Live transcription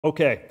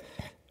Okay,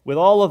 with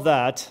all of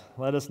that,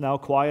 let us now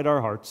quiet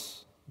our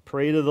hearts,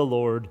 pray to the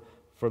Lord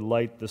for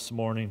light this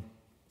morning.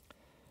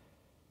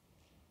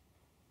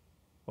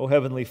 O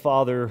Heavenly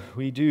Father,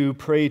 we do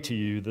pray to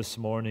you this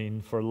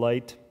morning for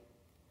light.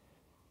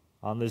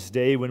 On this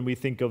day when we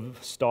think of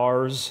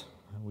stars,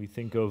 we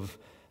think of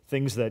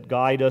things that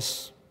guide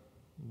us,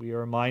 we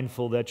are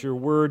mindful that your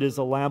word is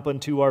a lamp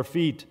unto our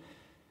feet.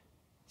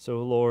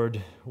 So,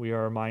 Lord, we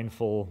are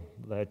mindful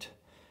that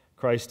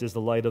Christ is the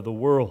light of the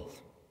world.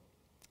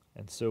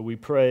 And so we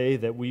pray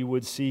that we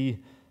would see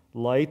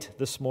light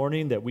this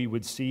morning, that we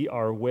would see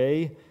our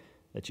way,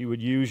 that you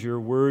would use your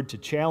word to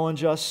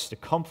challenge us, to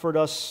comfort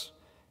us,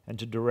 and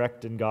to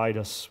direct and guide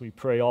us. We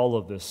pray all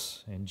of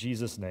this in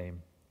Jesus'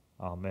 name.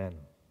 Amen.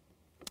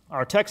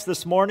 Our text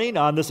this morning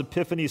on this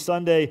Epiphany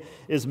Sunday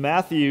is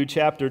Matthew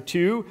chapter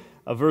 2,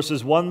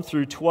 verses 1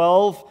 through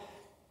 12.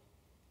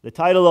 The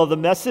title of the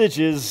message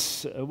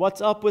is,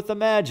 What's Up with the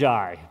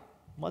Magi?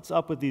 What's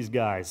up with these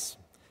guys?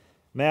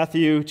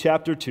 Matthew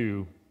chapter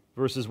 2,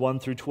 verses 1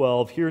 through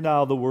 12. Hear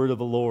now the word of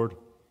the Lord.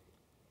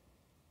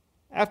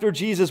 After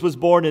Jesus was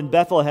born in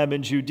Bethlehem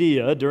in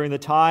Judea during the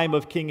time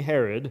of King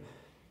Herod,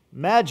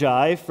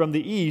 Magi from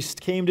the east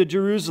came to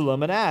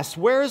Jerusalem and asked,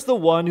 "Where is the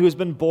one who has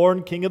been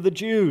born King of the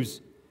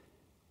Jews?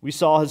 We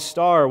saw his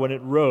star when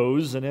it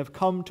rose and have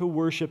come to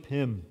worship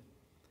him."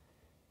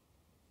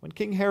 When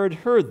King Herod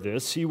heard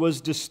this, he was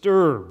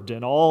disturbed,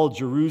 and all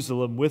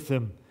Jerusalem with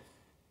him.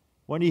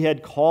 When he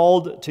had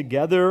called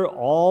together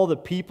all the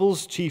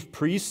people's chief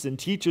priests and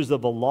teachers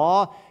of the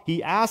law,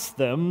 he asked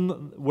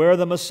them where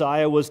the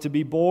Messiah was to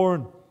be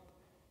born.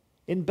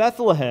 "In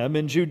Bethlehem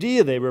in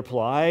Judea," they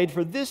replied,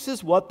 "for this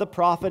is what the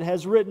prophet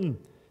has written.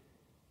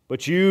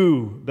 But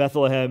you,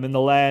 Bethlehem, in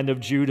the land of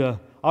Judah,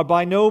 are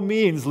by no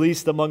means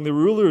least among the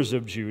rulers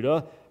of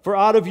Judah, for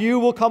out of you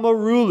will come a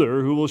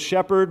ruler who will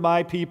shepherd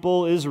my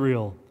people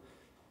Israel."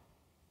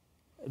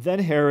 Then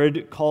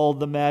Herod called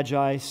the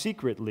Magi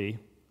secretly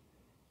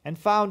and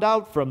found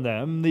out from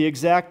them the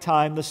exact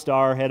time the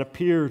star had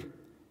appeared.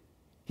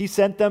 He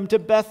sent them to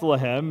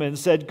Bethlehem and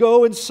said,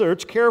 "Go and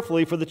search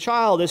carefully for the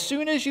child. As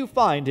soon as you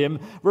find him,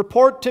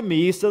 report to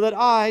me so that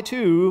I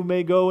too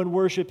may go and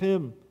worship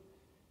him."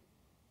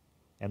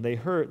 And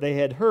after they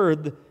had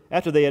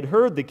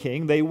heard the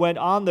king, they went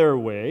on their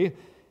way,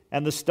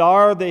 and the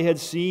star they had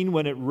seen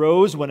when it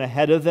rose went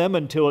ahead of them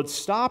until it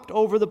stopped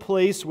over the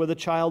place where the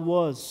child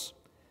was.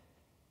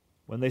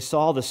 When they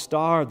saw the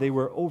star, they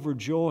were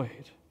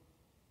overjoyed.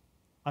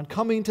 On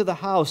coming to the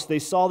house, they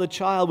saw the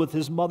child with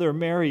his mother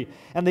Mary,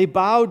 and they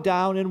bowed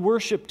down and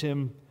worshipped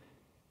him.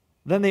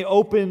 Then they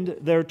opened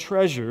their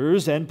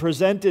treasures and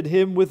presented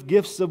him with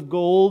gifts of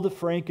gold,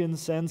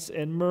 frankincense,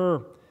 and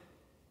myrrh.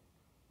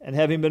 And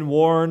having been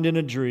warned in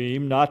a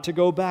dream not to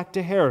go back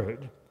to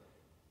Herod,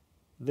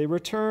 they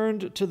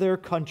returned to their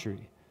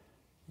country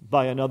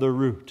by another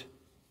route.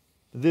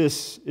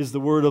 This is the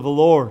word of the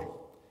Lord.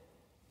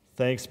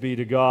 Thanks be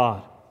to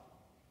God.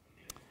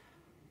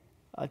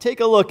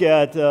 Take a look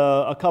at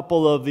a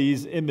couple of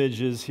these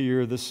images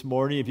here this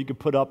morning. If you could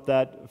put up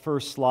that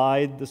first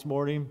slide this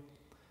morning.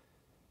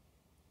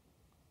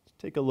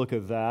 Take a look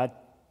at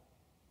that.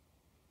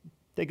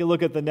 Take a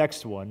look at the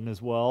next one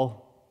as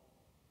well.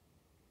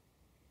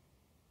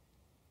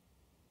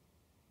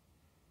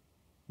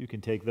 You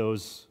can take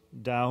those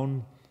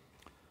down.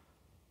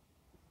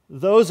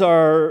 Those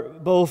are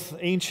both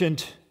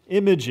ancient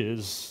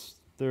images.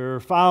 They're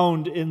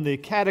found in the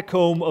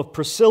catacomb of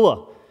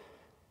Priscilla.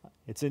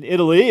 It's in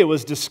Italy. It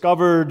was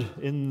discovered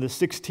in the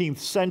 16th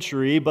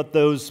century, but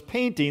those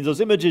paintings, those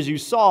images you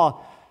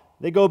saw,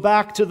 they go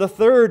back to the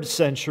 3rd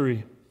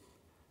century.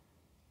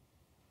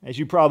 As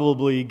you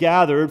probably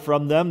gathered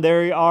from them,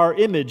 there are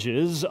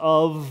images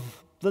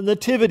of the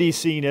nativity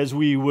scene, as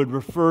we would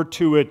refer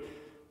to it.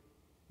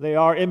 They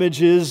are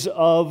images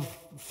of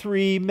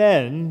 3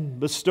 men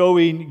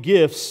bestowing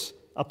gifts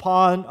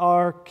upon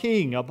our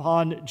King,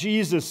 upon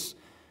Jesus.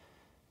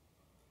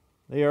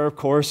 They are, of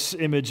course,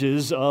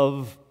 images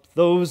of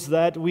those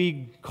that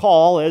we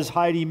call, as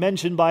Heidi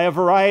mentioned, by a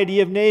variety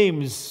of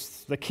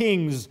names: the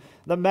kings,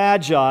 the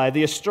magi,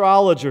 the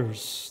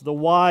astrologers, the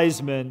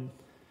wise men.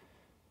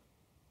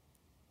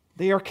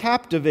 They are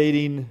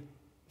captivating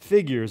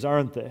figures,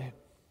 aren't they?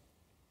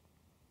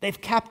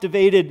 They've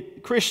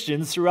captivated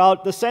Christians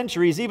throughout the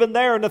centuries. Even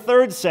there in the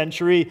 3rd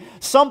century,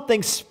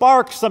 something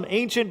sparked some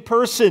ancient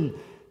person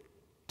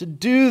to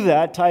do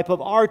that type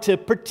of art, to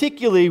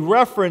particularly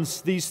reference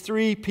these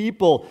 3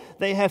 people.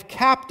 They have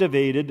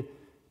captivated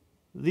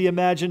the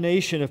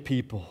imagination of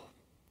people.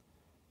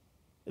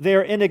 They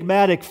are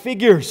enigmatic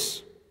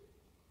figures.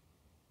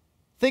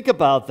 Think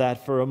about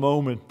that for a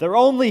moment. They're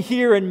only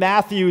here in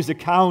Matthew's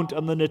account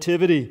of the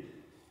Nativity.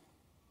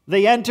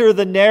 They enter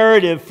the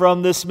narrative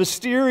from this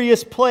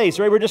mysterious place,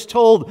 right? We're just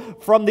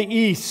told from the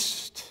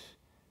east.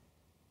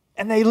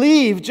 And they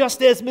leave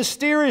just as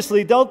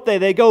mysteriously, don't they?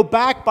 They go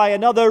back by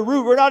another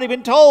route. We're not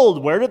even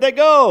told. Where did they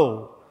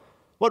go?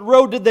 What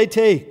road did they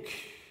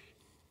take?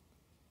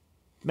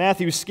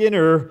 Matthew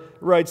Skinner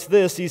writes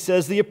this. He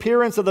says, "The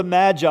appearance of the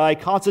Magi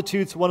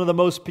constitutes one of the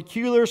most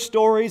peculiar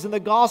stories in the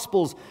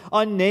Gospels.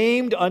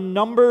 Unnamed,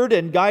 unnumbered,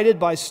 and guided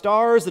by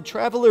stars, the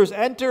travelers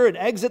enter and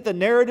exit the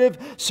narrative,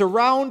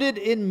 surrounded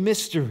in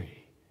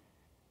mystery."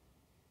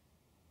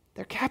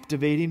 They're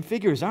captivating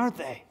figures, aren't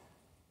they?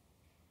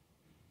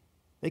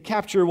 They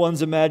capture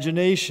one's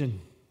imagination.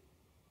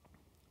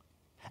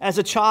 As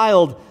a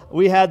child,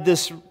 we had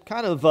this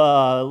kind of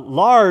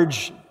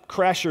large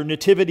creche or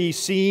nativity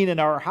scene in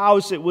our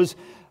house. It was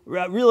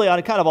really on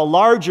a kind of a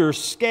larger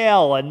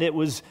scale, and it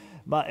was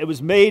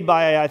made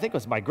by, I think it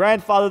was my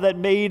grandfather that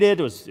made it.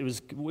 It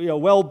was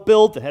well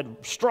built. It had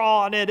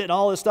straw in it and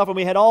all this stuff, and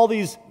we had all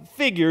these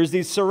figures,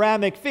 these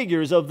ceramic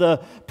figures of the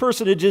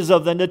personages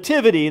of the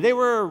nativity. They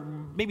were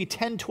maybe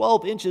 10,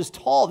 12 inches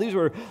tall. These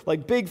were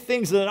like big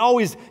things that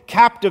always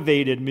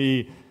captivated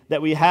me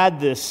that we had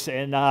this.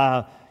 And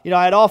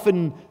I'd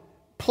often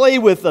play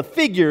with the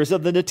figures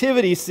of the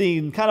nativity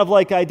scene, kind of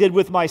like I did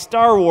with my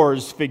Star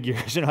Wars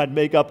figures. I'd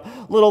make up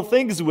little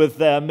things with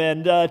them.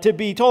 And to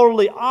be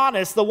totally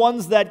honest, the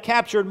ones that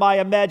captured my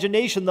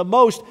imagination the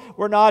most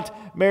were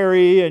not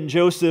Mary and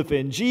Joseph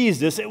and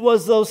Jesus. It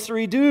was those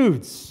three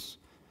dudes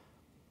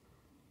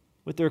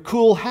with their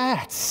cool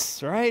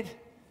hats, right?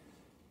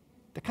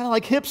 They're kind of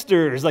like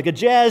hipsters, like a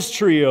jazz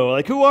trio.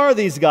 Like, who are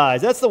these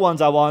guys? That's the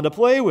ones I wanted to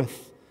play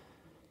with.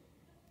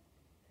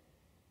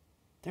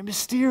 They're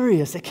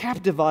mysterious. They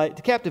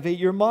captivate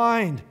your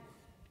mind.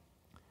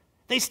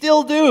 They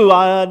still do.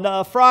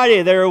 On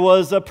Friday, there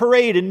was a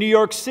parade in New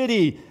York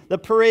City, the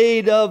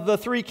parade of the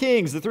Three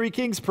Kings. The Three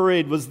Kings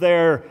parade was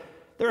there.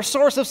 They're a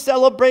source of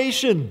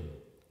celebration.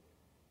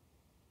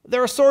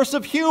 They're a source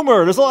of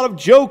humor. There's a lot of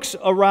jokes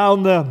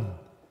around them.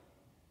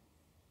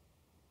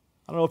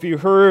 I don't know if you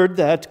heard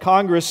that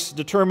Congress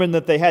determined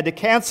that they had to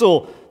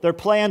cancel their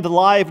planned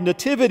live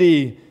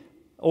nativity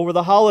over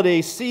the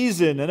holiday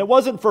season, and it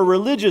wasn't for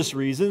religious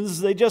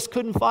reasons. They just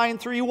couldn't find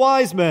three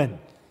wise men.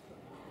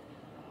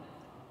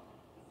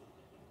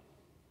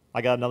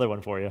 I got another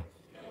one for you.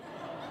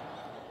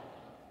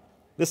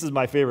 This is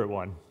my favorite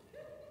one.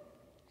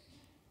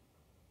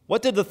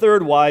 What did the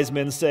third wise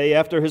man say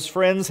after his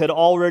friends had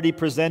already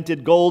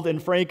presented gold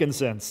and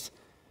frankincense?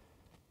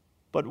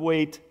 But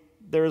wait,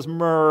 there's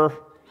myrrh.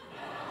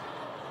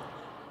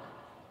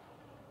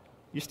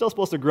 You're still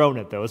supposed to groan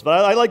at those,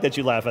 but I like that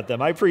you laugh at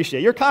them. I appreciate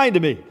it. You're kind to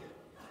me.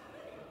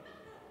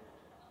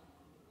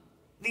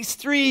 These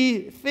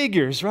three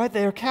figures, right?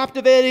 They are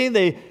captivating.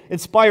 They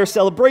inspire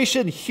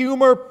celebration,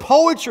 humor,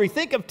 poetry.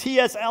 Think of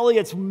T.S.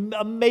 Eliot's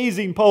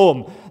amazing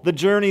poem, The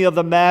Journey of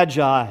the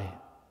Magi.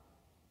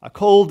 A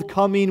cold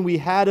coming we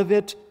had of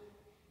it,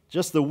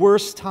 just the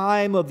worst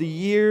time of the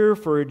year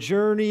for a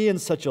journey and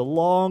such a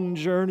long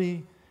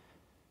journey.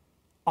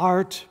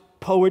 Art,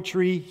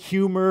 poetry,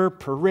 humor,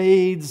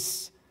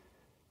 parades.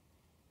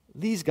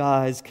 These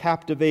guys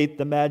captivate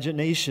the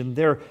imagination.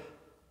 They're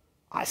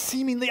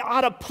seemingly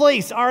out of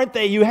place, aren't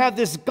they? You have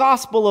this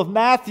Gospel of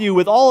Matthew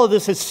with all of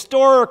this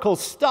historical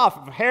stuff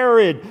of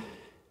Herod,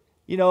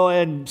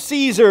 and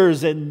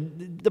Caesars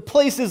and the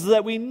places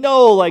that we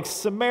know like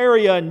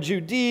Samaria and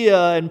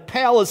Judea and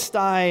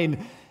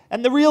Palestine.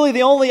 And really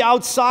the only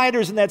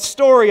outsiders in that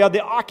story are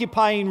the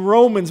occupying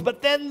Romans.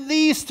 But then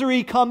these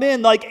three come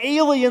in like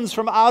aliens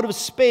from out of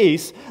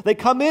space. They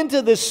come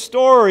into this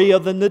story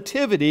of the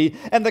Nativity,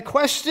 and the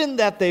question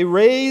that they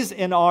raise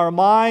in our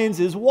minds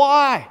is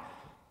why?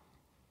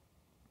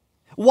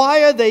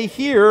 Why are they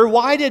here?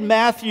 Why did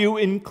Matthew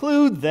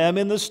include them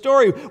in the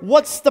story?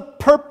 What's the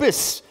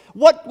purpose?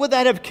 What would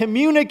that have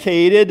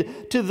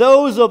communicated to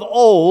those of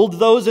old,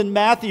 those in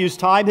Matthew's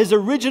time, his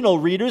original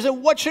readers,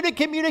 and what should it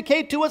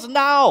communicate to us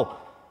now?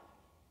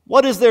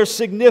 What is their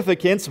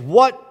significance?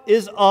 What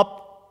is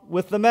up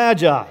with the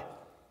Magi?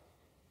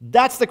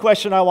 That's the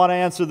question I want to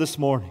answer this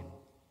morning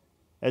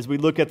as we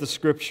look at the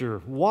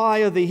Scripture.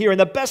 Why are they here? And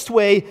the best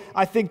way,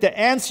 I think, to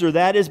answer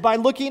that is by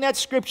looking at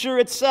Scripture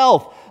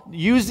itself,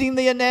 using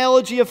the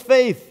analogy of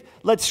faith.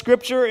 Let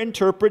Scripture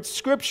interpret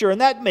Scripture,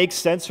 and that makes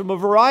sense from a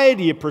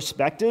variety of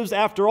perspectives.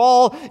 After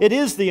all, it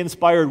is the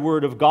inspired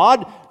Word of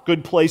God,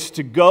 good place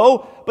to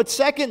go. But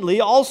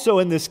secondly, also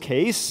in this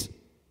case,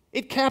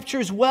 it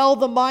captures well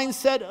the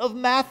mindset of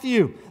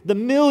Matthew, the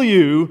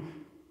milieu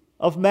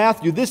of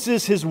Matthew. This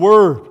is his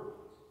Word,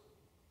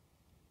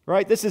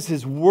 right? This is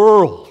his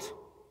world.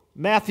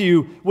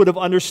 Matthew would have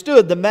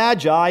understood the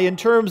Magi in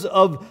terms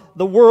of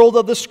the world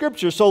of the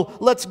Scripture. So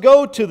let's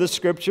go to the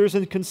Scriptures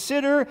and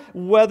consider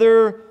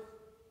whether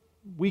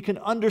we can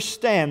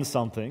understand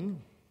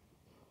something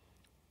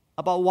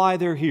about why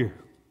they're here,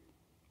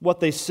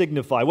 what they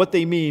signify, what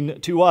they mean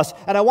to us.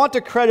 And I want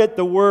to credit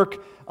the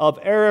work of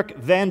Eric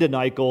Van den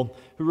Eyck, who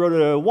wrote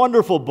a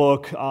wonderful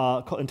book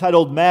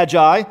entitled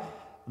Magi,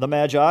 The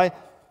Magi.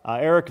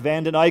 Eric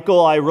Van den Eyck,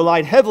 I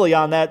relied heavily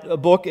on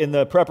that book in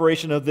the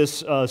preparation of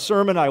this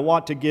sermon. I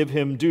want to give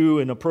him due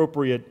and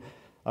appropriate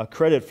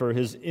credit for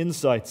his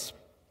insights.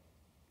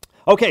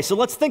 Okay, so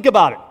let's think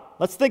about it.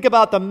 Let's think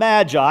about the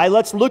Magi.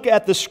 Let's look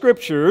at the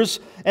Scriptures,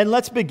 and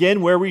let's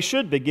begin where we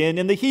should begin,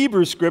 in the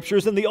Hebrew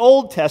Scriptures, in the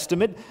Old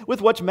Testament,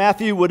 with which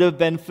Matthew would have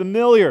been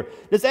familiar.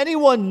 Does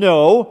anyone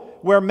know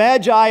where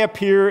Magi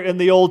appear in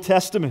the Old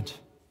Testament?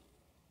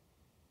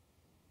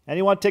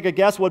 Anyone take a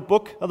guess what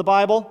book of the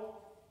Bible?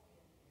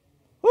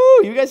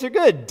 Woo, you guys are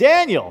good.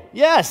 Daniel.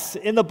 Yes,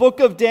 in the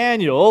book of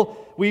Daniel,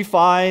 we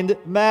find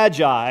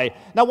Magi.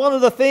 Now, one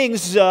of the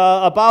things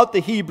about the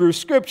Hebrew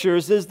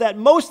Scriptures is that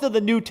most of the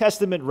New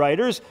Testament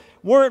writers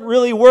weren't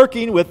really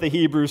working with the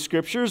Hebrew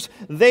Scriptures.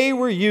 They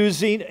were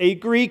using a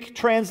Greek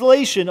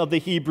translation of the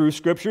Hebrew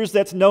Scriptures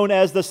that's known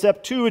as the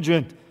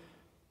Septuagint.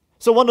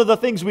 So one of the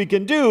things we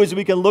can do is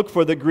we can look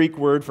for the Greek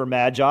word for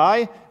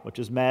Magi, which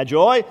is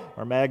Magoi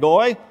or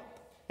Magoi,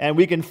 and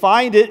we can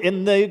find it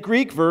in the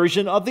Greek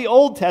version of the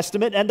Old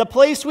Testament. And the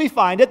place we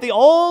find it, the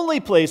only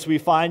place we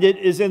find it,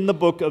 is in the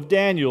book of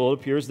Daniel.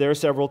 It appears there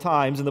several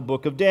times in the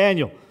book of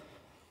Daniel.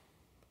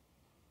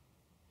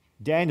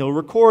 Daniel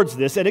records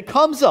this, and it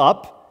comes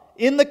up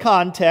in the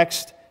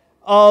context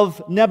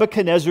of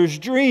Nebuchadnezzar's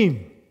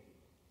dream.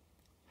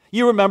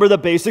 You remember the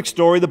basic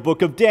story of the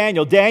book of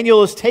Daniel.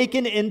 Daniel is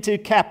taken into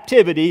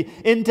captivity,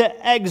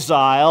 into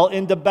exile,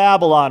 into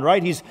Babylon,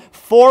 right? He's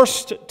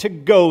forced to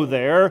go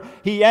there.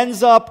 He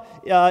ends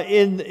up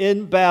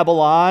in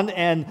Babylon,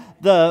 and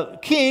the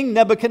king,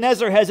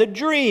 Nebuchadnezzar, has a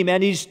dream,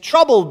 and he's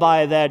troubled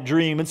by that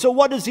dream. And so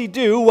what does he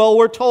do? Well,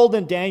 we're told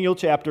in Daniel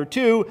chapter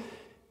 2,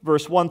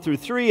 verse 1 through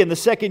 3, in the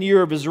second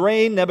year of his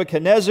reign,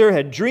 Nebuchadnezzar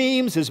had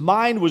dreams. His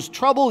mind was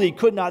troubled. He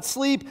could not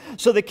sleep.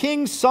 So the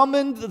king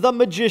summoned the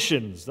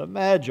magicians, the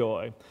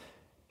Magi,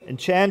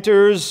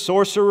 enchanters,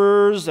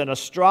 sorcerers, and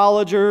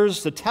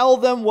astrologers to tell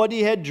them what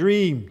he had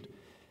dreamed.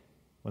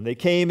 When they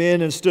came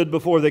in and stood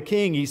before the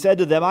king, he said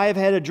to them, "I have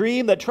had a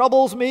dream that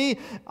troubles me.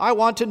 I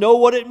want to know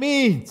what it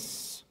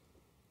means."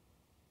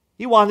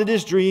 He wanted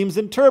his dreams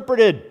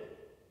interpreted.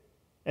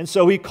 And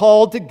so he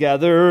called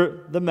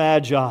together the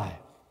Magi.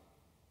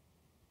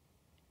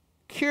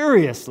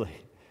 Curiously,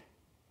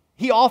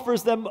 he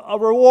offers them a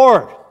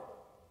reward.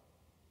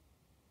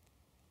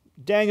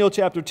 Daniel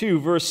chapter 2,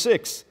 verse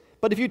 6.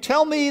 "But if you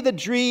tell me the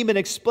dream and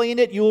explain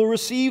it, you will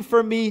receive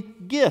from me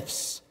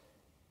gifts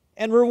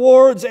and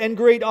rewards and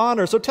great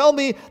honor. So tell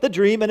me the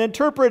dream and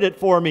interpret it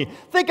for me."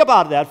 Think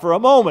about that for a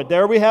moment.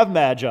 There we have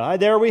Magi,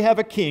 there we have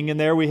a king, and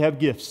there we have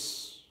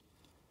gifts.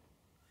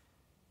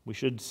 We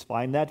should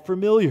find that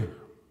familiar.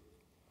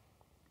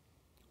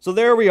 So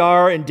there we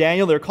are in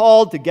Daniel. They're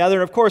called together.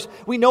 And of course,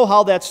 we know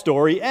how that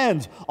story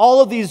ends.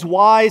 All of these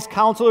wise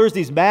counselors,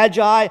 these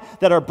Magi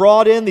that are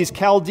brought in, these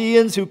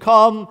Chaldeans who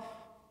come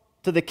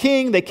to the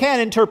king, they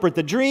can't interpret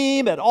the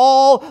dream at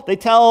all. They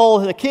tell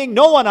the king,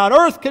 no one on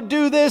earth could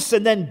do this.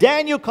 And then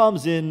Daniel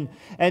comes in,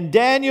 and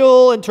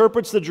Daniel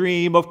interprets the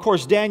dream. Of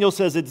course, Daniel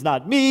says, "It's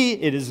not me,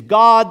 it is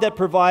God that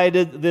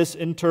provided this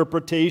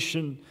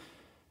interpretation."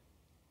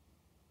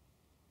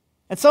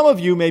 And some of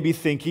you may be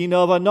thinking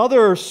of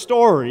another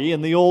story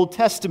in the Old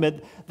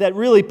Testament that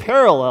really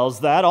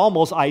parallels that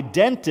almost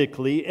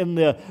identically in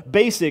the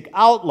basic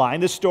outline,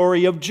 the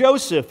story of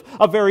Joseph.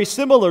 A very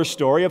similar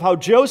story of how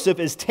Joseph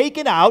is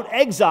taken out,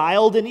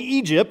 exiled in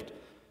Egypt,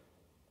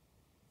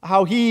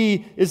 how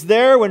he is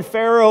there when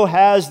Pharaoh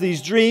has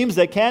these dreams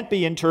that can't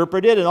be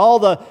interpreted, and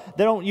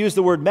they don't use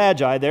the word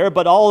Magi there,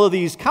 but all of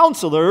these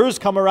counselors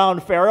come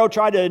around Pharaoh,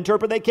 try to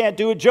interpret, they can't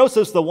do it.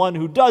 Joseph's the one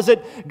who does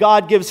it.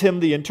 God gives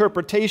him the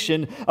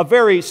interpretation, a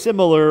very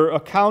similar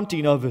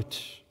accounting of it.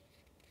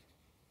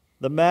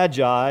 The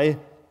Magi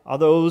are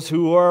those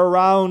who are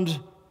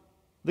around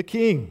the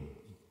king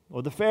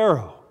or the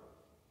Pharaoh.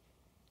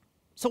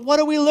 So what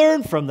do we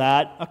learn from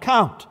that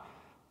account?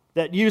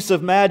 That use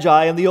of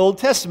Magi in the Old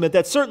Testament,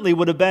 that certainly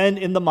would have been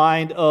in the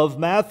mind of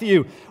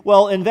Matthew.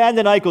 Well, in Van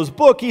den Eichel's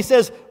book, he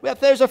says, well,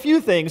 there's a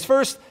few things.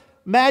 First,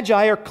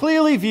 Magi are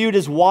clearly viewed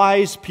as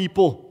wise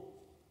people.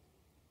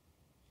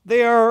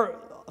 They are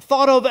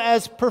thought of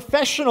as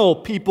professional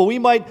people. We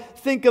might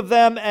think of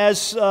them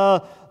as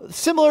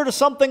similar to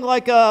something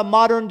like a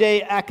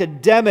modern-day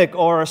academic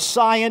or a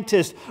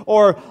scientist,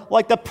 or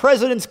like the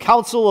President's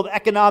Council of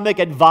Economic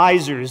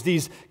Advisors,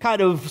 these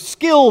kind of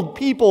skilled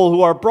people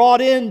who are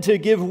brought in to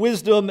give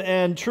wisdom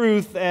and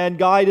truth and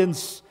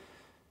guidance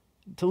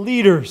to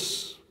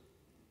leaders.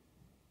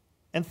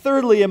 And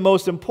thirdly, and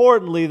most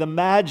importantly, the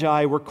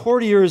Magi were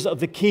courtiers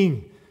of the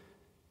king.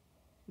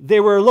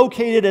 They were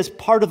located as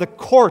part of the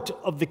court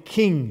of the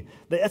king.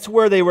 That's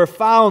where they were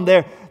found.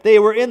 They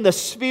were in the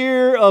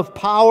sphere of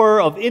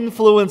power, of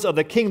influence of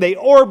the king. They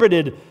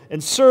orbited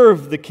and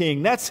served the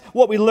king. That's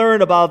what we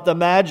learn about the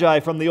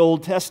Magi from the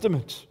Old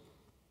Testament.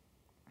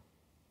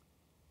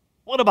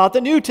 What about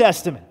the New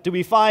Testament? Do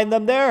we find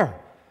them there?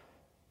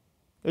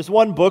 There's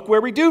one book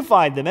where we do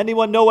find them.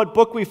 Anyone know what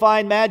book we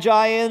find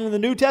Magi in the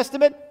New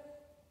Testament?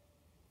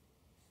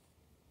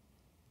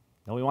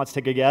 Nobody wants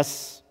to take a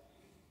guess?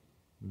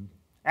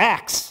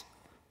 Acts.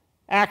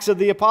 Acts of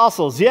the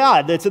Apostles.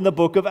 Yeah, that's in the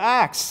book of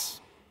Acts.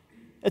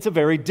 It's a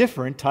very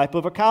different type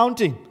of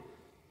accounting.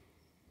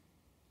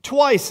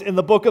 Twice in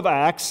the book of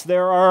Acts,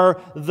 there are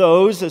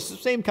those, it's the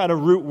same kind of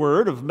root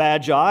word of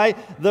magi,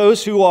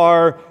 those who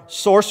are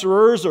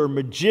sorcerers or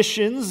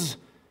magicians.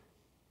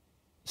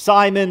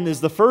 Simon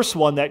is the first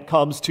one that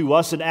comes to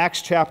us in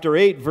Acts chapter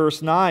 8,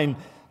 verse 9.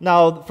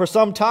 Now, for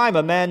some time,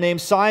 a man named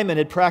Simon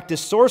had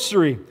practiced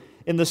sorcery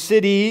in the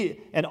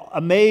city and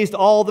amazed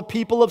all the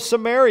people of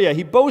Samaria.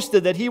 He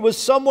boasted that he was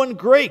someone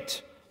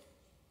great.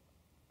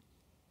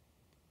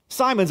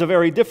 Simon's a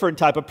very different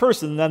type of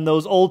person than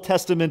those Old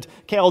Testament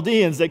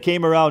Chaldeans that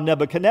came around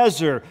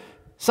Nebuchadnezzar.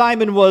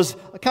 Simon was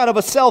kind of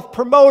a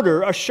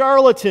self-promoter, a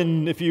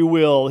charlatan, if you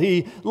will.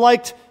 He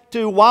liked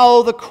to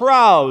wow the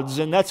crowds,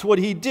 and that's what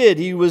he did.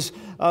 He was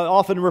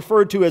often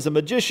referred to as a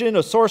magician,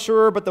 a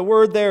sorcerer, but the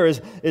word there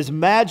is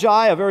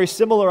magi, a very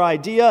similar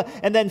idea.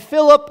 And then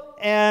Philip,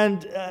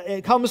 and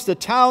it comes to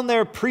town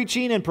there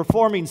preaching and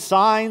performing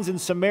signs in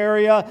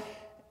Samaria.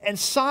 And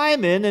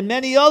Simon and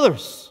many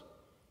others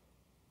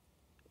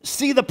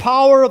see the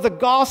power of the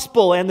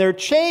gospel, and they're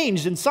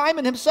changed. And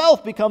Simon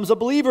himself becomes a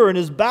believer and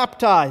is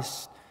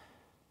baptized.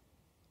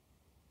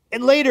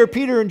 And later,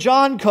 Peter and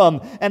John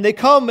come, and they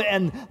come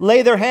and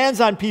lay their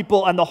hands on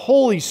people, and the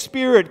Holy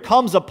Spirit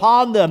comes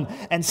upon them.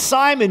 And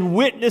Simon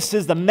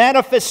witnesses the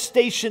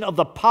manifestation of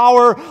the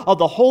power of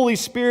the Holy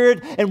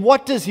Spirit. And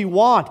what does he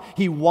want?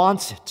 He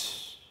wants it.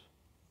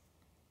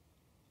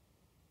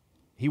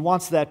 He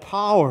wants that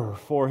power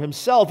for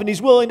himself, and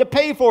he's willing to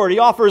pay for it. He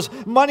offers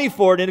money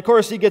for it. And of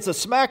course, he gets a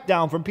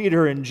smackdown from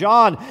Peter and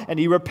John, and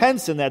he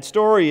repents in that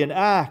story in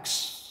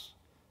Acts.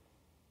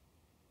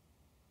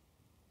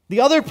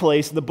 The other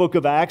place in the book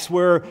of Acts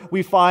where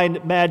we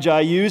find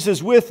Magi used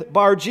is with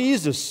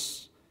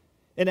Bar-Jesus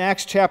in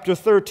Acts chapter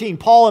 13.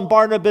 Paul and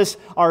Barnabas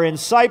are in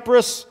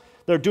Cyprus.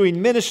 They're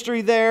doing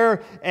ministry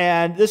there,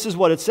 and this is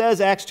what it says,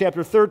 Acts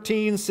chapter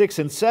 13, 6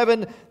 and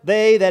 7.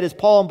 They, that is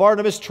Paul and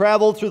Barnabas,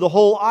 traveled through the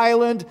whole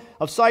island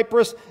of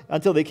Cyprus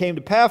until they came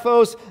to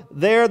Paphos.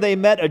 There they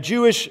met a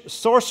Jewish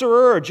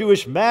sorcerer, a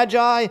Jewish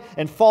magi,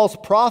 and false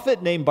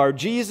prophet named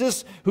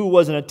Bar-Jesus, who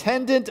was an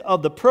attendant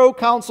of the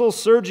proconsul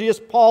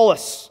Sergius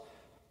Paulus.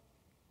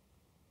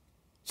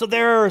 So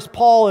there's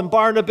Paul and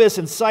Barnabas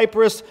in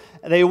Cyprus.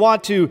 They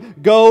want to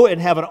go and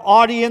have an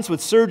audience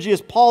with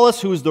Sergius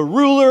Paulus, who is the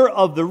ruler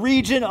of the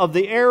region, of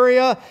the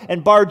area.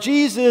 And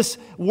Bar-Jesus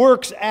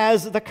works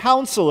as the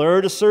counselor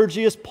to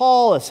Sergius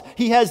Paulus.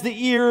 He has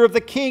the ear of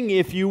the king,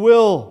 if you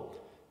will.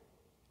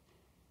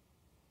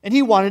 And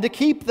he wanted to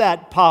keep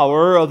that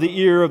power of the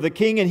ear of the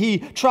king, and he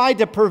tried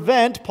to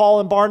prevent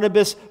Paul and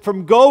Barnabas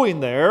from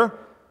going there.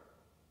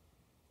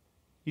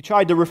 He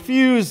tried to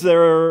refuse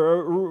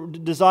their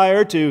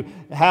desire to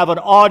have an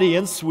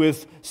audience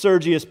with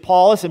Sergius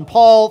Paulus, and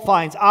Paul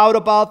finds out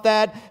about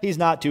that. He's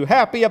not too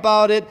happy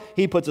about it.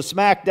 He puts a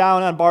smack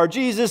down on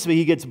Bar-Jesus, but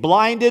he gets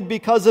blinded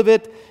because of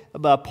it.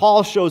 But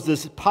Paul shows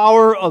this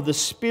power of the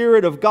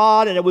Spirit of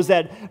God, and it was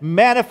that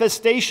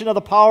manifestation of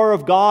the power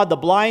of God, the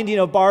blinding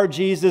of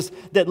Bar-Jesus,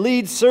 that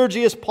leads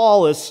Sergius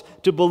Paulus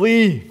to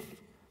believe.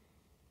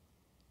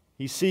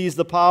 He sees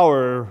the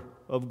power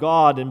of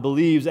God and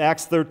believes.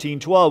 Acts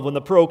 13:12, when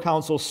the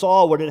proconsul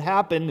saw what had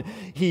happened,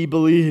 he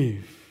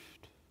believed.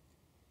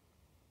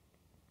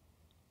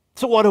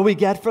 So what do we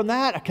get from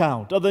that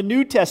account of the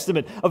New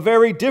Testament? A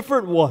very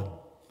different one.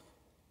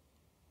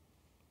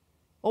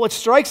 Well, what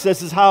strikes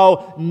us is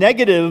how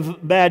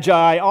negative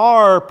magi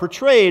are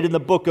portrayed in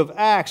the book of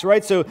Acts,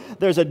 right? So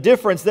there's a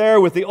difference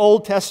there with the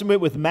Old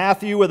Testament, with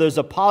Matthew, where there's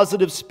a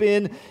positive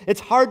spin.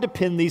 It's hard to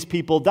pin these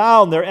people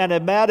down. They're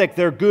enigmatic,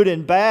 they're good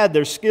and bad,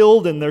 they're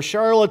skilled and they're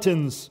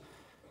charlatans.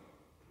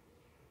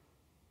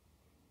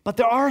 But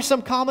there are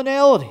some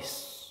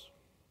commonalities.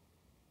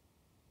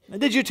 And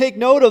did you take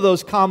note of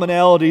those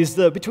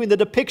commonalities between the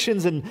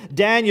depictions in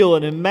Daniel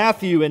and in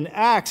Matthew and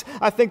Acts?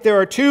 I think there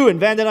are two, and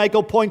Van den Eyck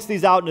points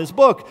these out in his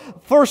book.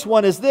 First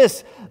one is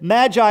this: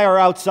 Magi are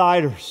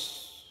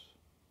outsiders.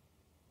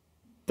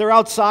 They're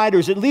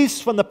outsiders, at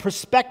least from the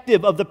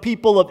perspective of the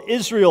people of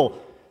Israel.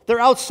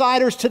 They're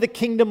outsiders to the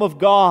kingdom of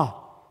God.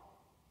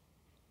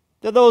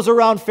 They're those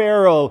around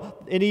Pharaoh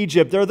in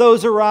Egypt. They're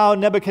those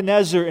around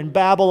Nebuchadnezzar in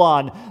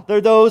Babylon. They're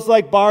those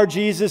like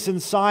Bar-Jesus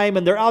and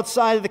Simon. They're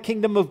outside of the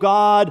kingdom of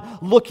God,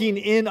 looking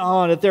in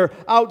on it. They're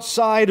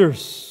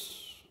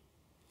outsiders.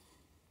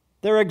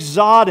 They're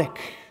exotic.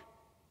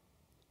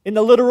 In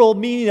the literal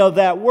meaning of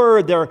that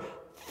word, they're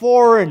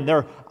foreign.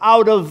 They're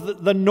out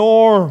of the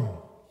norm.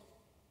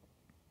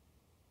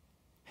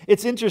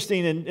 It's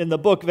interesting in the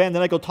book, Van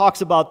den Eyck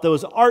talks about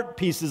those art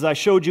pieces I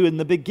showed you in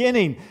the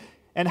beginning,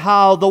 and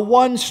how the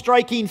one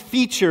striking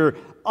feature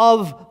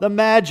of the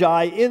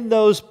Magi in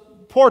those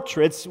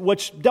portraits,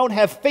 which don't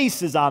have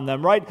faces on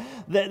them, right?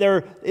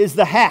 There is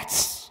the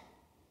hats.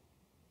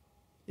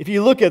 If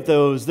you look at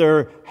those, there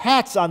are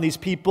hats on these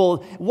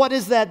people. What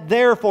is that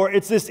there for?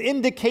 It's this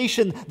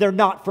indication they're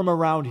not from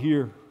around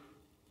here.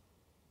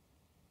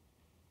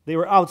 They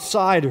were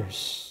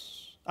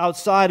outsiders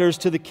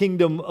to the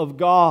kingdom of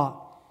God.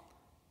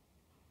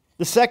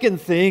 The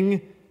second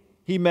thing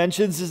he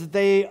mentions is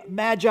that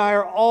Magi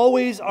are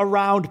always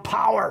around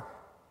power.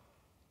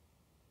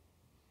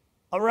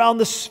 around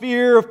the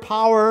sphere of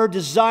power,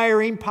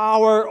 desiring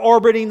power,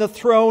 orbiting the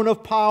throne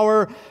of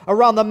power,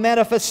 around the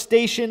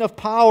manifestation of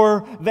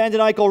power. Van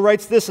den Eyck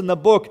writes this in the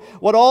book: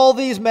 what all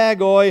these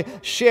Magi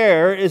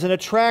share is an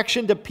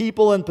attraction to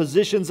people in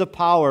positions of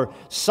power.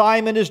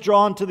 Simon is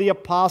drawn to the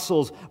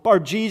apostles.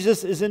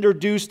 Bar-Jesus is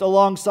introduced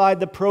alongside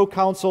the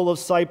proconsul of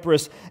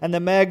Cyprus, and the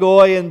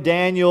Magi and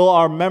Daniel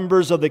are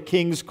members of the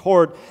king's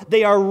court.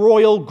 They are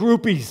royal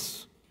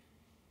groupies,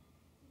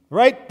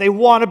 right? They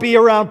want to be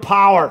around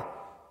power.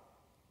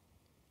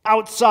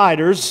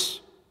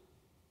 Outsiders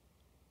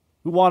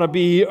who want to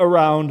be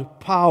around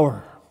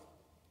power.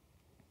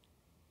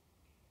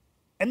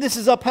 And this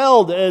is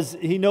upheld, as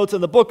he notes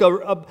in the book,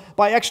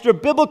 by extra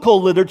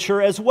biblical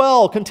literature as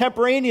well,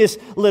 contemporaneous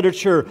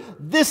literature.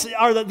 These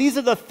are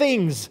the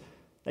things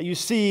that you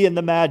see in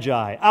the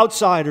Magi.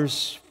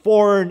 Outsiders,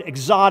 foreign,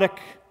 exotic,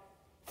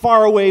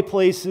 faraway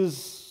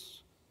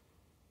places,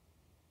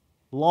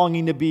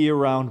 longing to be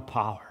around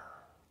power.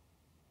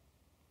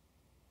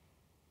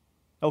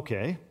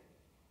 Okay.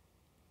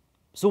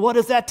 So what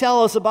does that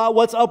tell us about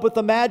what's up with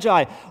the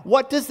Magi?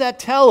 What does that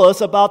tell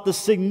us about the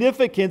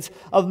significance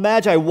of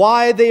Magi?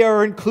 Why they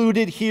are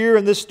included here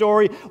in this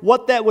story?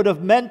 What that would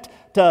have meant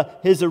to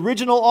his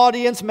original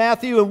audience,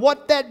 Matthew, and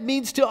what that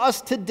means to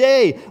us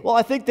today? Well,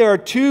 I think there are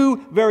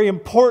two very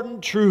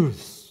important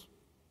truths.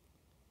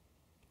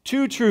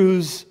 Two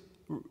truths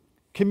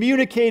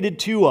communicated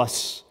to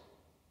us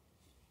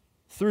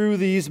through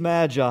these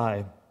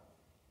Magi.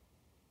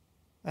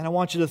 And I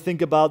want you to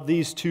think about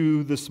these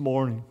two this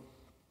morning.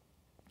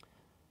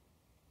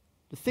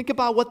 To think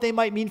about what they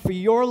might mean for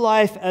your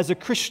life as a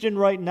Christian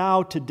right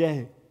now,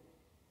 today.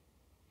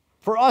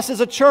 For us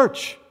as a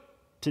church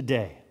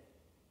today.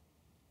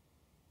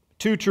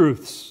 Two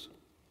truths.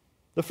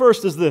 The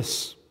first is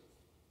this: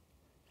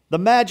 the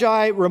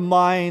Magi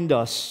remind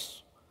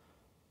us,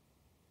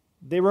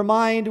 they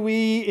remind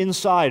we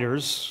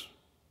insiders,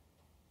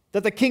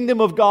 that the kingdom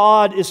of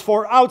God is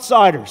for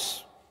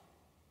outsiders.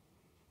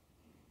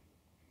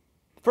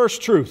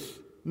 First truth.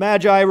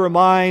 Magi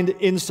remind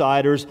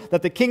insiders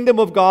that the kingdom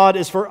of God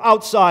is for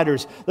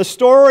outsiders. The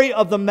story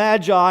of the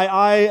Magi,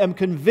 I am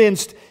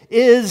convinced,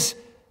 is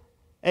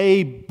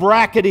a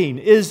bracketing,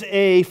 is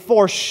a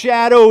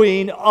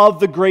foreshadowing of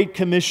the Great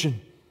Commission.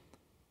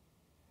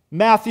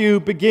 Matthew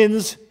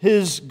begins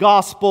his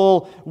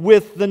gospel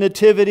with the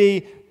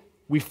Nativity.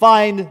 We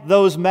find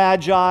those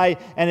Magi,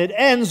 and it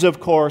ends, of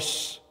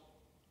course,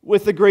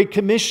 with the Great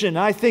Commission.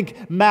 I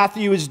think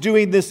Matthew is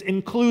doing this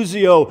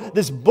inclusio,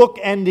 this book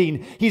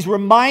ending. He's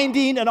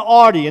reminding an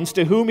audience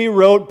to whom he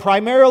wrote,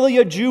 primarily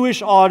a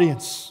Jewish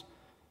audience,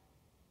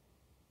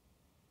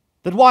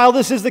 that while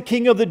this is the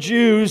King of the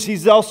Jews,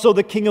 he's also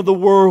the King of the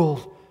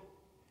world.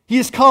 He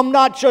has come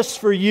not just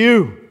for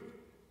you,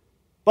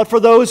 but for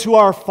those who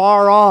are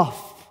far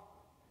off.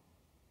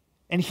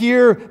 And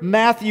here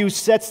Matthew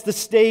sets the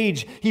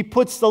stage. He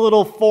puts the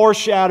little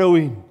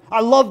foreshadowing. I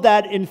love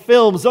that in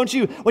films, don't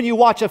you? When you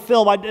watch a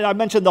film, I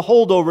mentioned The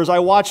Holdovers. I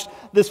watched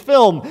this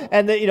film,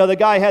 and the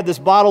guy had this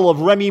bottle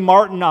of Remy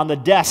Martin on the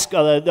desk,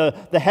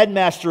 the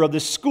headmaster of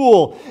this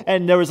school,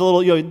 and there was a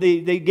little,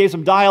 they gave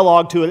some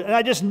dialogue to it, and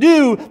I just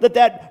knew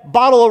that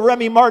bottle of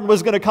Remy Martin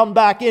was going to come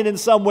back in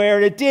somewhere,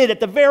 and it did at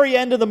the very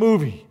end of the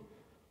movie.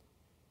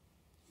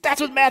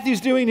 That's what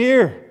Matthew's doing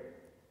here.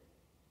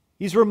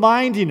 He's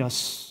reminding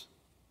us,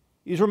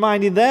 he's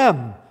reminding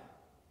them,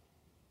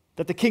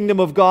 that the kingdom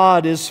of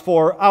God is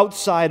for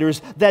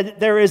outsiders, that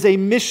there is a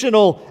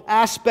missional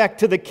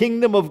aspect to the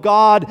kingdom of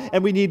God,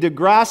 and we need to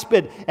grasp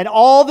it. And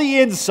all the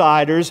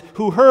insiders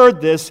who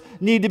heard this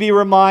need to be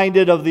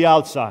reminded of the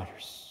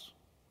outsiders.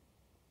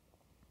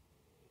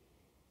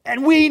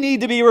 And we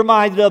need to be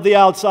reminded of the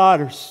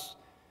outsiders.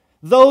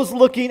 Those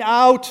looking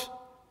out,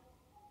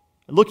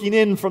 looking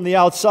in from the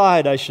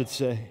outside, I should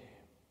say.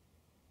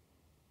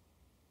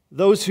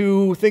 Those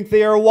who think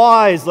they are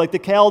wise, like the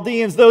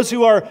Chaldeans. Those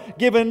who are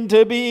given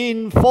to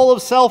being full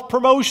of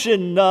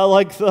self-promotion,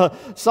 like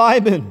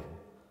Simon.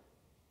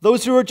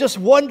 Those who are just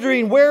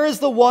wondering, where is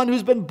the one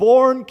who's been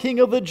born King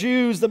of the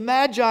Jews? The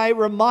Magi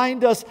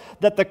remind us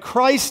that the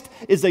Christ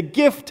is a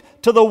gift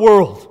to the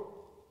world.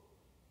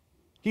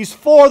 He's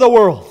for the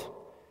world.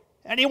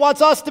 And he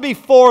wants us to be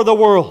for the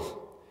world.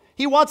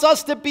 He wants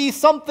us to be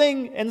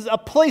something and a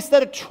place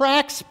that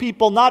attracts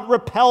people, not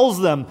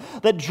repels them,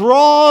 that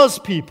draws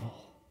people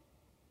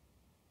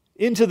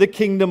into the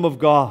kingdom of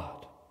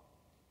God.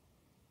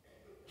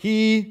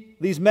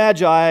 These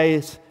Magi,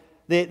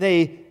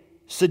 they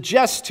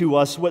suggest to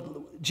us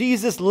what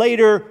Jesus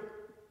later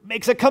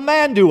makes a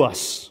command to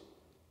us.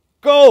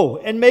 Go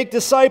and make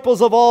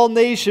disciples of all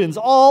nations,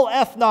 all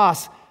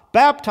ethnos,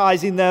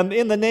 baptizing them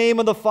in the name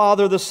of the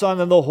Father, the Son,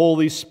 and the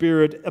Holy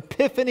Spirit.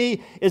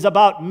 Epiphany is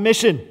about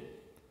mission.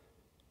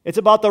 It's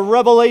about the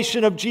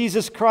revelation of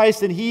Jesus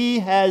Christ, and He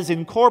has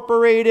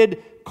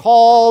incorporated,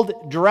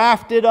 called,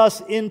 drafted us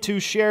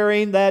into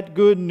sharing that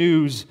good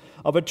news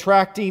of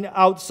attracting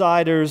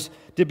outsiders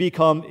to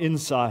become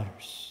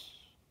insiders.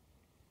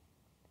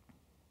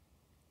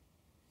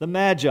 The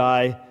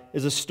Magi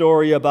is a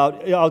story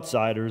about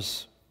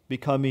outsiders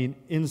becoming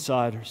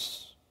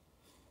insiders.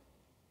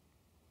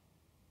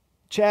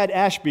 Chad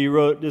Ashby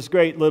wrote this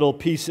great little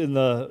piece in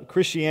the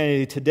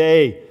Christianity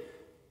Today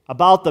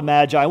about the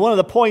Magi. One of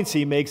the points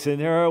he makes in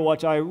there,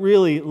 which I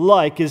really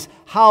like, is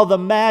how the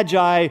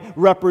Magi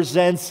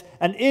represents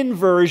an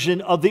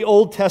inversion of the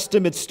Old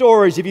Testament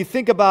stories. If you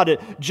think about it,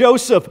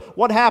 Joseph,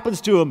 what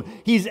happens to him?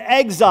 He's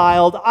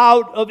exiled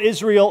out of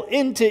Israel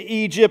into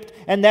Egypt,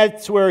 and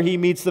that's where he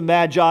meets the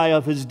Magi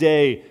of his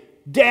day.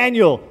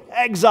 Daniel,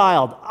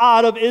 exiled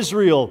out of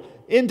Israel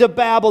into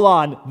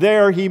Babylon.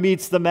 There he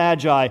meets the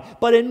Magi.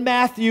 But in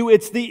Matthew,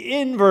 it's the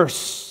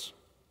inverse.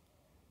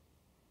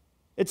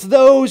 It's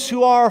those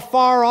who are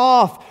far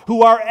off,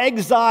 who are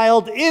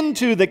exiled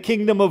into the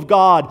kingdom of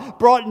God,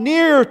 brought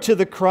near to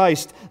the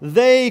Christ.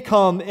 They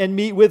come and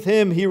meet with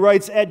him. He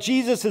writes, at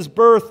Jesus'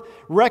 birth,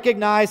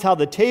 recognize how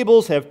the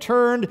tables have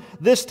turned.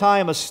 This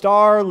time a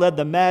star led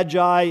the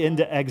Magi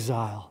into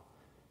exile.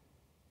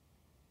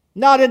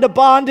 Not into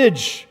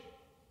bondage,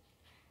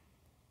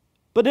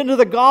 but into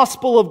the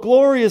gospel of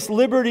glorious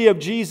liberty of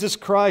Jesus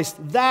Christ.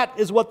 That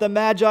is what the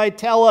Magi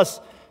tell us.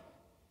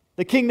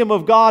 The kingdom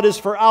of God is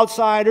for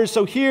outsiders.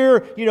 So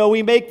here,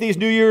 we make these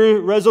New Year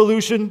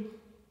resolution.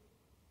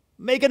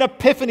 Make an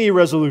Epiphany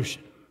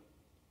resolution.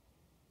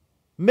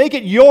 Make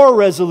it your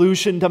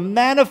resolution to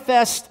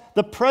manifest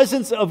the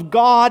presence of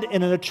God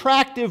in an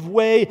attractive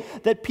way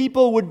that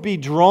people would be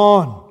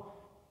drawn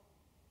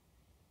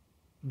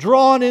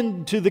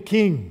into the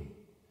King.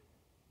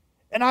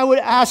 And I would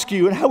ask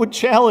you, and I would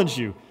challenge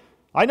you,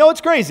 I know it's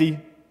crazy,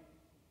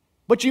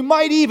 but you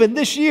might even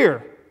this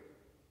year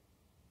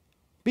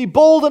be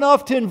bold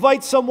enough to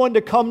invite someone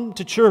to come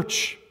to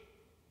church.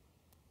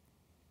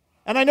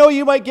 And I know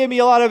you might give me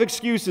a lot of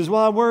excuses.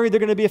 Well, I'm worried they're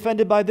going to be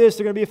offended by this,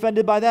 they're going to be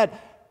offended by that.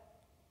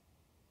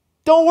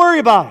 Don't worry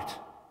about it.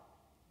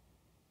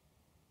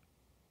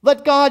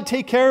 Let God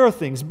take care of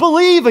things.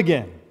 Believe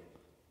again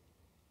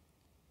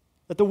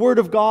that the Word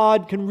of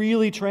God can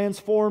really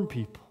transform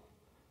people.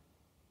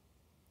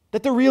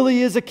 That there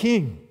really is a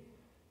King,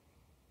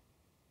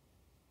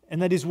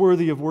 and that He's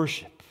worthy of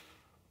worship.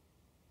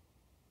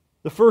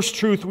 The first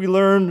truth we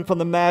learn from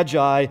the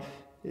Magi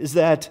is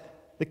that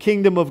the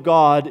kingdom of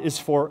God is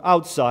for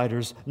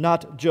outsiders,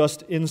 not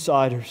just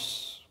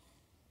insiders.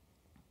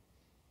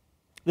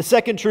 The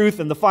second truth,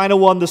 and the final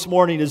one this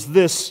morning, is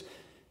this,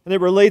 and it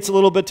relates a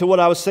little bit to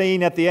what I was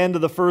saying at the end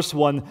of the first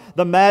one.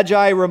 The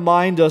Magi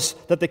remind us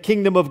that the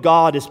kingdom of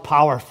God is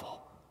powerful.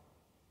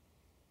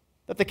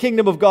 That the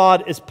kingdom of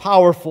God is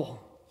powerful.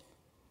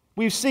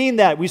 We've seen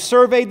that. We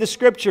surveyed the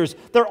scriptures.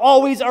 They're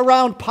always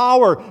around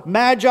power.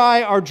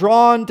 Magi are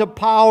drawn to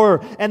power,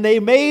 and they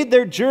made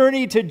their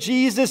journey to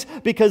Jesus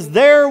because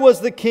there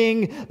was the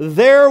King,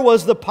 there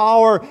was the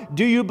power.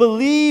 Do you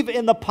believe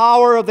in the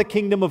power of the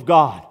kingdom of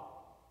God?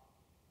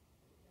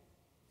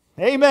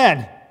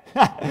 Amen.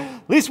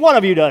 At least one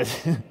of you does.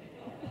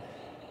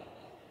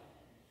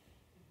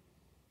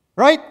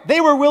 Right?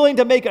 They were willing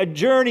to make a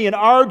journey, an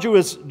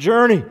arduous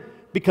journey,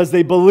 because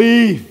they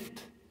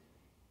believed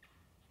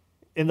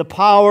in the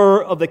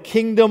power of the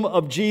kingdom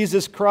of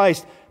Jesus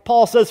Christ.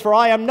 Paul says, for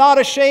I am not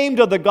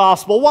ashamed of the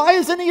gospel. Why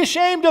isn't he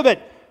ashamed of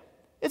it?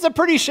 It's a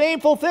pretty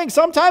shameful thing.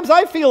 Sometimes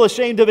I feel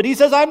ashamed of it. He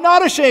says, I'm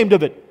not ashamed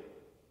of it.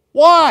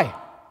 Why?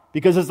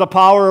 Because it's the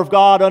power of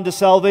God unto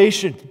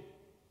salvation.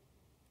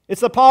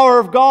 It's the power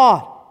of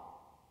God.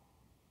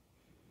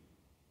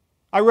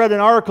 I read an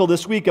article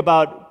this week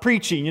about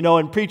preaching,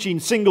 and preaching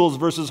singles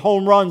versus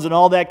home runs and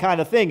all that kind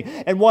of thing.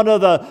 And one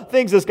of the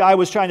things this guy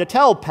was trying to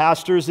tell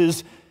pastors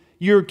is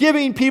you're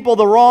giving people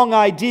the wrong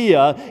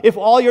idea if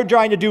all you're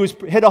trying to do is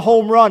hit a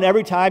home run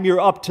every time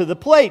you're up to the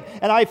plate.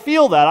 And I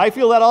feel that. I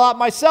feel that a lot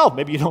myself.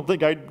 Maybe you don't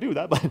think I do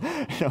that, but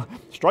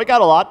strike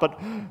out a lot. But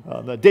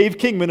the Dave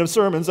Kingman of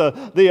sermons.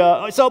 Somebody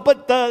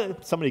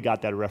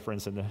got that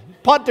reference in the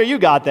punter. You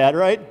got that,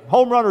 right?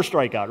 Home run or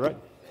strikeout, right?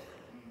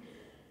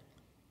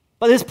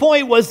 But his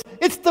point was,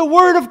 it's the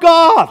Word of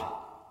God.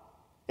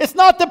 It's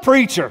not the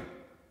preacher.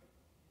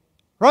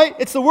 Right?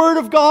 It's the Word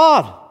of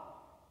God.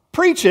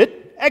 Preach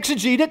it,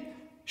 exegete it,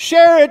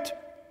 share it.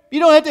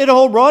 You don't have to hit a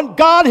home run.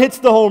 God hits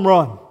the home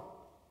run.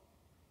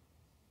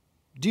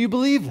 Do you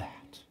believe that?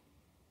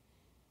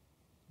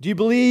 Do you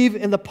believe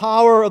in the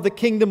power of the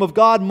kingdom of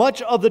God?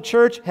 Much of the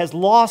church has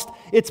lost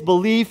its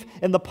belief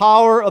in the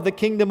power of the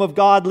kingdom of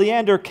God.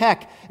 Leander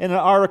Keck, in an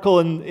article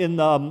in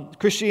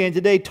Christianity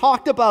Today,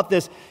 talked about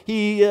this.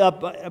 He,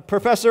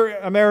 professor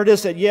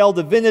emeritus at Yale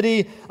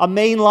Divinity, a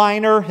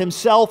mainliner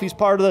himself. He's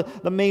part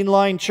of the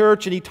mainline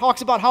church, and he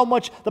talks about how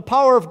much the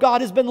power of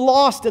God has been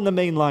lost in the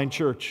mainline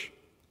church.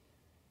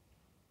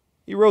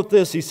 He wrote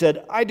this. He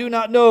said, I do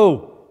not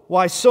know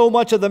why so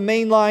much of the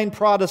mainline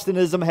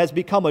Protestantism has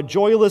become a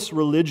joyless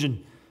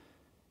religion.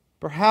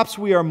 Perhaps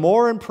we are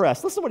more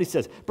impressed. Listen to what he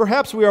says.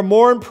 Perhaps we are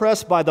more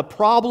impressed by the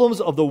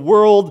problems of the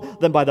world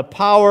than by the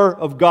power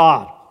of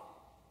God.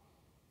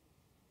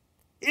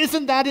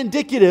 Isn't that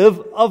indicative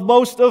of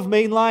most of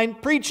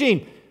mainline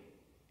preaching?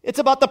 It's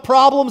about the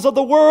problems of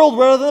the world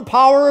rather than the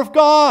power of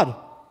God.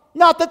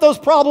 Not that those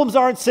problems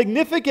aren't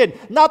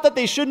significant, not that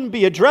they shouldn't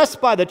be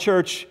addressed by the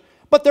church,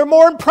 but they're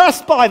more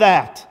impressed by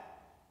that.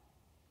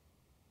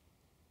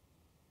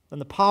 than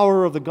the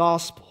power of the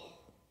gospel.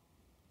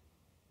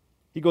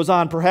 He goes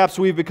on, perhaps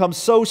we've become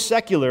so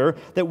secular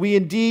that we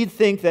indeed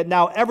think that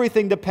now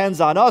everything depends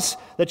on us,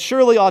 that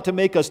surely ought to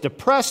make us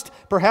depressed.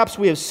 Perhaps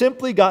we have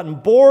simply gotten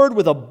bored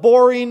with a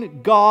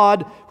boring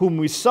God whom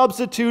we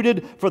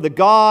substituted for the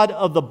God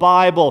of the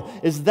Bible.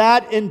 Is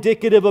that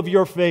indicative of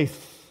your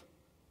faith?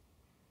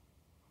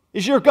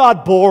 Is your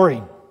God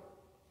boring?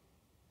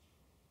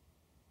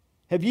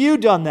 Have you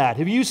done that?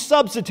 Have you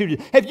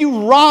substituted? Have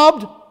you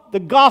robbed the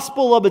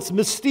gospel of its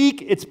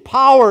mystique, its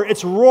power,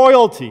 its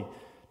royalty?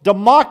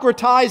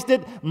 Democratized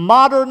it,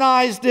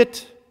 modernized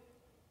it,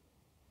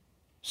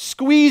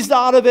 squeezed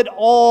out of it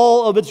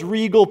all of its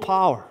regal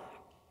power.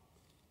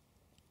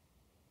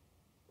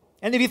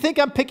 And if you think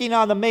I'm picking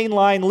on the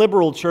mainline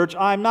liberal church,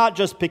 I'm not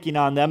just picking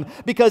on them,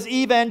 because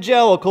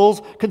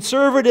evangelicals,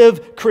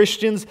 conservative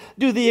Christians,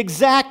 do the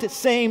exact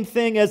same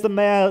thing as the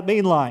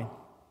mainline.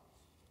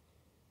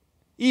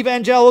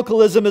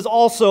 Evangelicalism is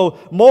also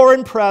more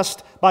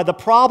impressed by the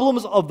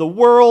problems of the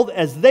world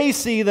as they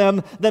see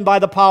them than by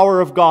the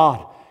power of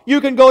God. You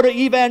can go to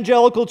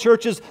evangelical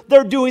churches,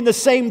 they're doing the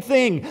same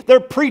thing. They're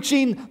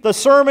preaching the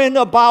sermon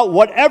about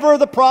whatever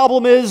the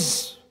problem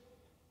is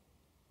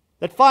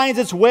that finds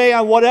its way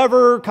on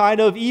whatever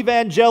kind of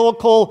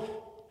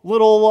evangelical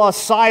little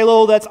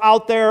silo that's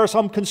out there,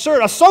 some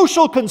concern, a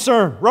social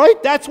concern,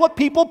 right? That's what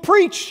people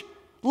preach,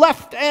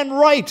 left and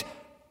right.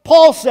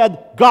 Paul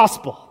said,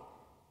 gospel.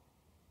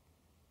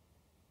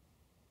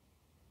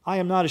 I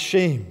am not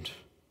ashamed,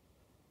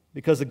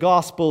 because the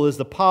gospel is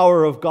the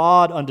power of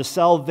God unto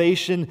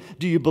salvation.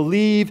 Do you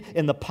believe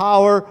in the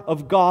power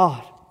of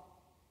God?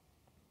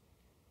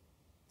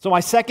 So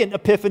my second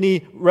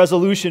Epiphany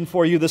resolution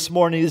for you this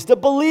morning is to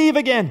believe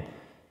again.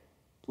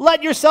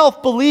 Let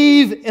yourself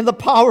believe in the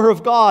power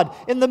of God,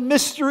 in the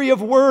mystery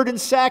of word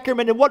and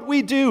sacrament, and what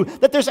we do,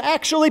 that there's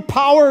actually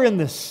power in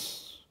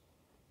this.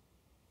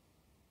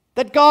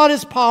 That God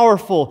is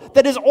powerful,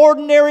 that His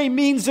ordinary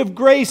means of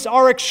grace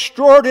are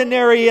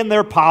extraordinary in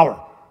their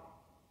power.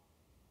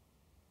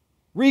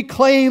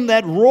 Reclaim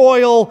that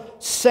royal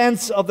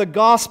sense of the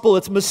gospel,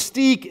 its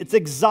mystique, its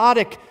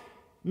exotic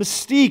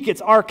mystique,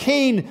 its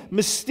arcane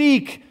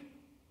mystique,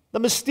 the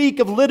mystique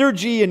of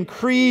liturgy and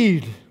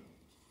creed.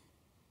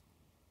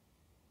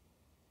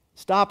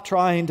 Stop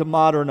trying to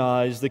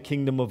modernize the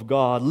kingdom of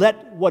God.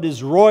 Let what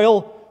is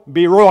royal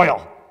be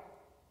royal.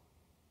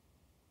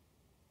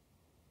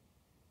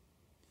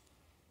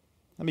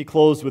 Let me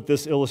close with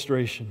this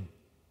illustration.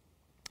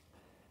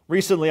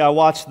 Recently, I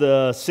watched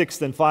the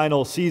 6th and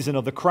final season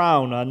of The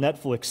Crown on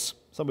Netflix.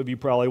 Some of you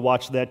probably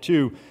watched that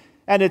too.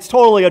 And it's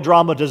totally a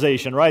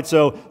dramatization, right?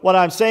 So what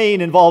I'm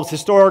saying involves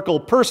historical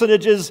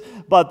personages,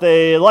 but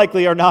they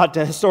likely are not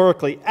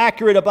historically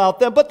accurate about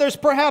them. But there's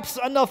perhaps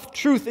enough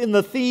truth in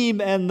the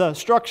theme and the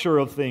structure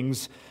of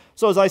things.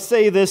 So as I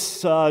say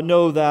this,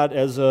 know that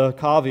as a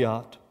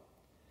caveat.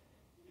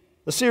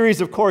 The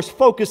series, of course,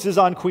 focuses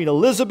on Queen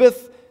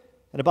Elizabeth,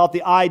 and about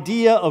the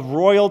idea of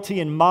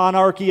royalty and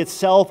monarchy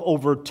itself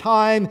over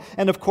time.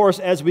 And of course,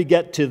 as we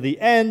get to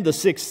the end, the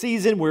 6th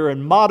season, we're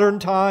in modern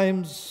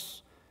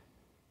times.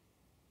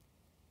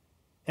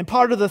 And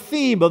part of the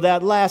theme of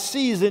that last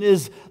season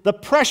is the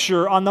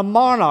pressure on the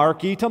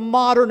monarchy to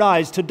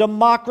modernize, to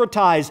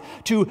democratize,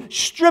 to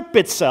strip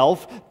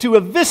itself, to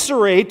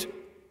eviscerate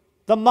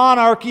the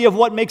monarchy of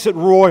what makes it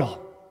royal.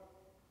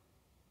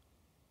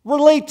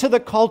 Relate to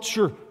the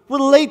culture,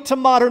 relate to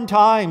modern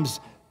times.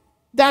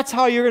 That's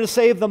how you're going to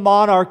save the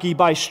monarchy,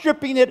 by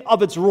stripping it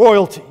of its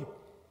royalty.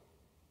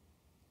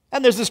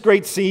 And there's this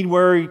great scene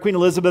where Queen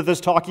Elizabeth is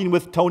talking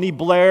with Tony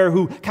Blair,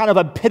 who kind of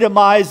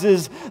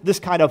epitomizes this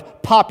kind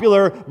of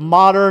popular,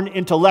 modern,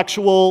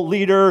 intellectual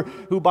leader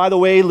who, by the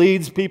way,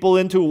 leads people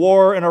into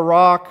war in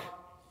Iraq.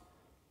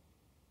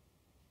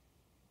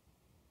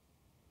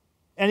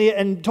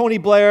 And Tony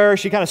Blair,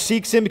 she kind of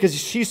seeks him because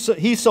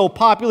he's so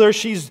popular.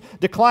 She's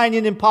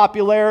declining in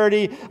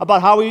popularity,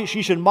 about how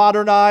she should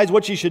modernize,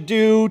 what she should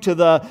do to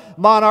the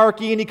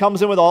monarchy. And he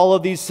comes in with all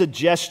of these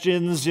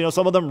suggestions,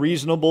 some of them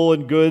reasonable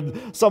and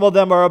good. Some of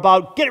them are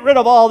about, get rid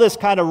of all this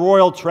kind of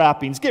royal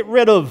trappings. Get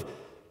rid of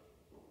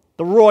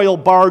the royal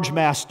barge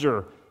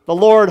master, the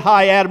Lord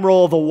High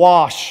Admiral of the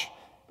Wash,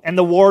 and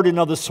the Warden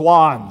of the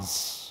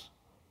Swans.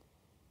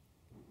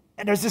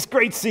 And there's this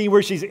great scene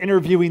where she's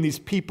interviewing these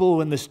people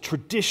in this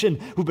tradition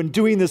who've been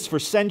doing this for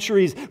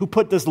centuries, who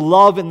put this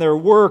love in their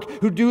work,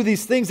 who do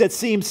these things that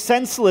seem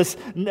senseless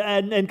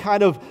and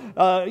kind of,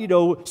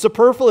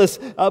 superfluous,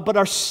 but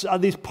are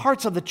these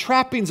parts of the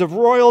trappings of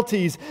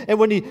royalties. And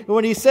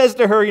when he says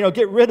to her,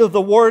 get rid of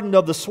the Warden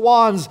of the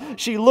Swans,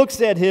 she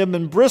looks at him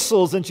and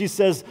bristles and she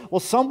says,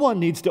 well, someone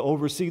needs to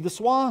oversee the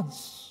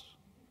swans.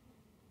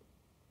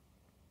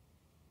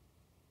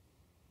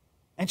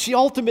 And she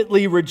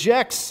ultimately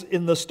rejects,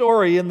 in the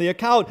story, in the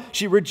account,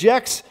 she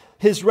rejects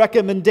his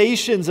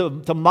recommendations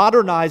to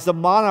modernize the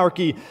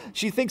monarchy.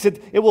 She thinks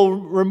it will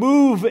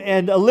remove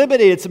and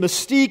eliminate its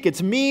mystique,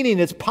 its meaning,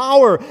 its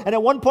power. And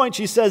at one point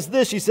she says,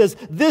 this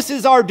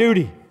is our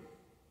duty.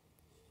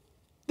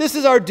 This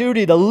is our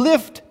duty, to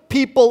lift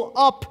people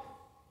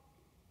up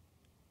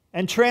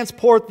and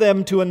transport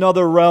them to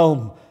another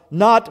realm,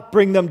 not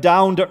bring them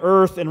down to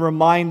earth and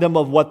remind them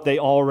of what they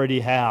already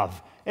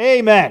have.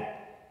 Amen.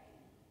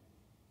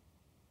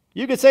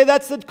 You could say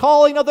that's the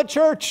calling of the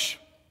church.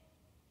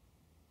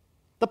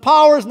 The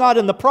power is not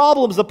in the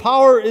problems, the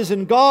power is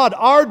in God.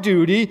 Our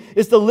duty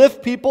is to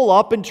lift people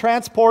up and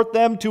transport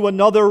them to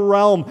another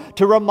realm,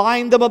 to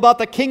remind them about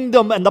the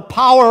kingdom and the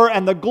power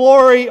and the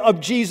glory of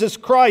Jesus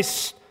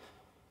Christ.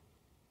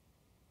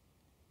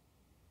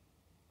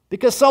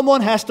 Because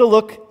someone has to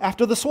look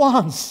after the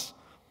swans.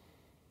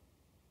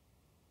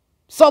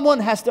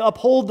 Someone has to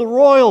uphold the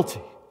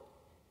royalty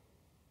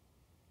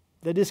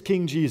that is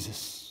King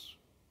Jesus.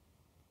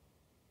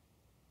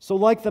 So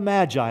like the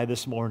Magi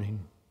this morning,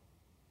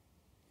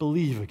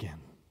 believe again.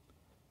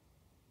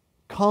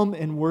 Come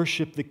and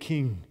worship the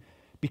King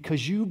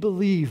because you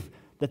believe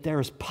that there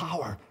is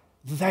power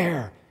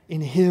there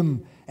in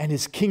Him and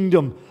His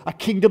kingdom. A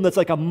kingdom that's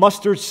like a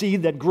mustard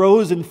seed that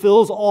grows and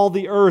fills all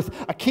the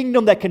earth. A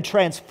kingdom that can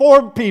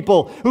transform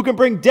people, who can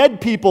bring dead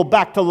people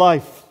back to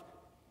life.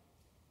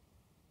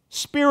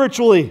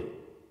 Spiritually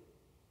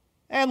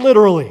and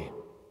literally.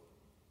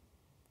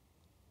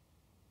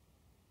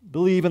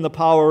 Believe in the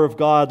power of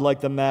God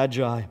like the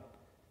Magi,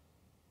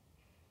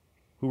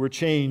 who were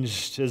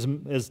changed.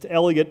 As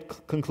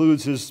Eliot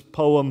concludes his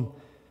poem,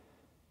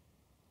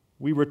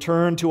 we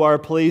return to our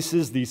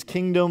places, these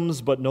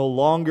kingdoms, but no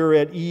longer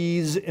at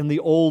ease in the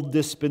old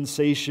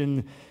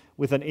dispensation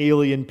with an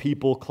alien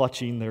people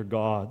clutching their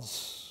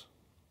gods.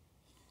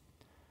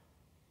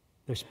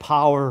 There's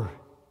power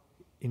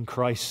in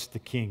Christ the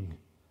King.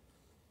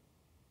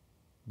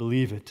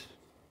 Believe it.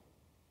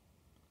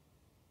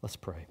 Let's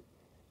pray.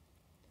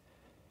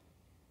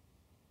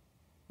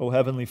 Oh,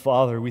 Heavenly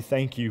Father, we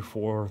thank you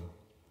for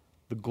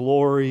the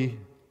glory,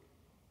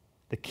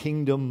 the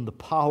kingdom, the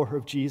power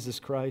of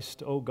Jesus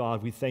Christ. Oh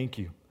God, we thank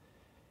you.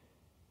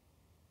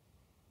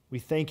 We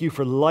thank you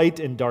for light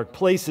in dark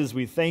places.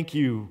 We thank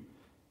you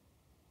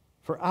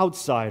for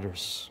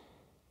outsiders.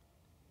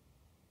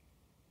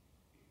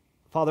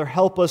 Father,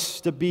 help us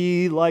to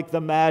be like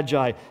the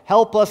Magi.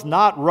 Help us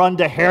not run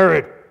to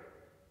Herod,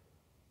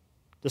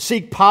 to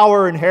seek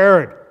power in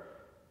Herod.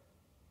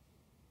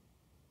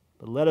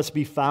 But let us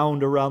be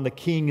found around the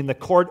King, in the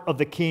court of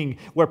the King,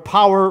 where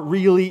power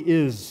really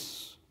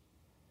is,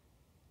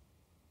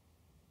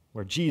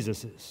 where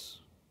Jesus is.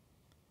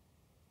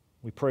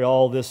 We pray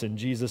all this in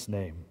Jesus'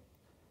 name.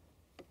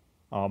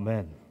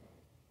 Amen.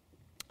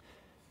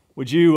 Would you